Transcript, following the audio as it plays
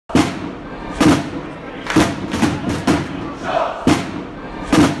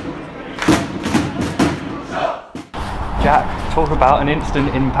talk about an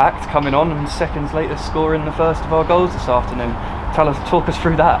instant impact coming on and seconds later scoring the first of our goals this afternoon. Talk us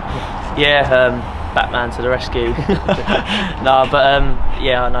through that. Yeah, Batman to the rescue. No, but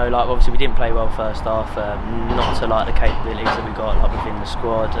yeah, I know. Like, obviously, we didn't play well first half. Not to like the capabilities that we got like within the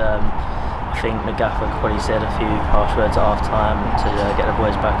squad. I think the gaffer probably said a few harsh words at half time to get the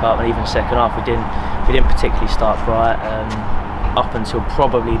boys back up, and even second half we didn't particularly start bright. Up until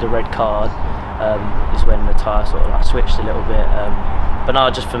probably the red card is when the tyre sort of like switched a little bit. But no,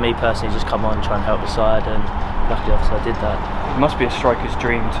 just for me personally, just come on, try and help the side, and luckily obviously I did that. It must be a striker's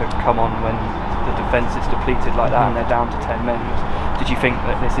dream to come on when the defence is depleted like that and they're down to 10 men. Did you think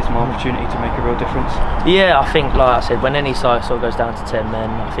that this is my opportunity to make a real difference? Yeah, I think, like I said, when any side sort of goes down to 10 men,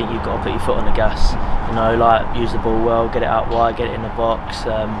 I think you've got to put your foot on the gas. You know, like, use the ball well, get it out wide, get it in the box.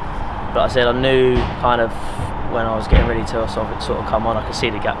 But like I said, I knew kind of when I was getting ready to sort of come on, I could see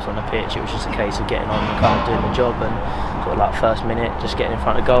the gaps on the pitch. It was just a case of getting on and kind of doing the job, and sort of like first minute, just getting in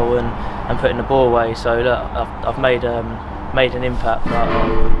front of goal and putting the ball away. So look, I've made an impact, but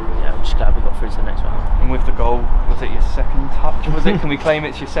yeah, I'm just glad we got through to the next one. And with the goal, was it your second touch? Was it? Can we claim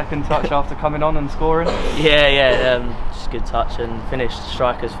it's your second touch after coming on and scoring? Yeah, just a good touch and finished.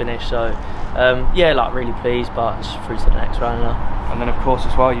 Striker's finish. So yeah, like really pleased, but just through to the next round now. And then of course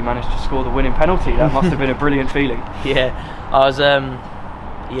as well, you managed to score the winning penalty. That must have been a brilliant feeling. Yeah, I was.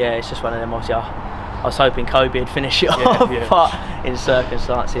 Yeah, it's just one of them. Obviously, I was hoping Kobe would finish it off, but in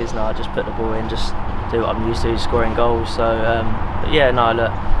circumstances, no, I just put the ball in, just do what I'm used to, scoring goals. So but yeah, no,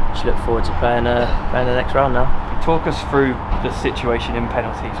 look, just look forward to playing the next round now. Talk us through the situation in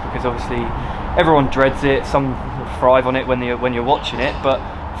penalties, because obviously everyone dreads it. Some thrive on it when you're watching it, but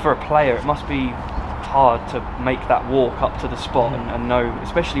for a player, it must be hard to make that walk up to the spot and know,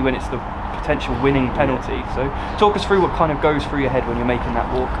 especially when it's the potential winning penalty. So talk us through what kind of goes through your head when you're making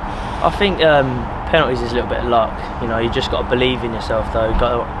that walk. I think penalties is a little bit of luck. You know, you just got to believe in yourself though.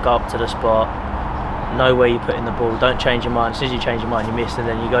 Go up to the spot, know where you're putting the ball, don't change your mind. As soon as you change your mind, you miss, and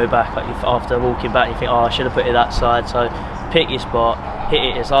then you go back like after walking back, you think, oh, I should have put it that side. So pick your spot, hit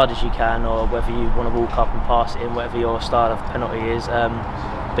it as hard as you can, or whether you want to walk up and pass it in, whatever your style of penalty is.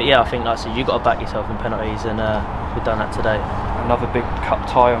 But yeah, I think, like I said, you've got to back yourself in penalties, and we've done that today. Another big cup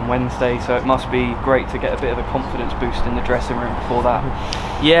tie on Wednesday, so it must be great to get a bit of a confidence boost in the dressing room before that.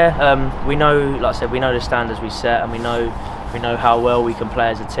 Yeah, we know, like I said, we know the standards we set, and we know how well we can play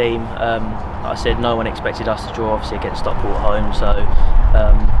as a team. Like I said, no one expected us to draw, obviously, against Stockport at home, so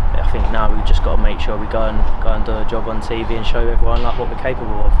I think now we've just got to make sure we go and do a job on TV and show everyone like what we're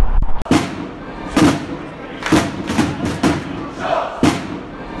capable of.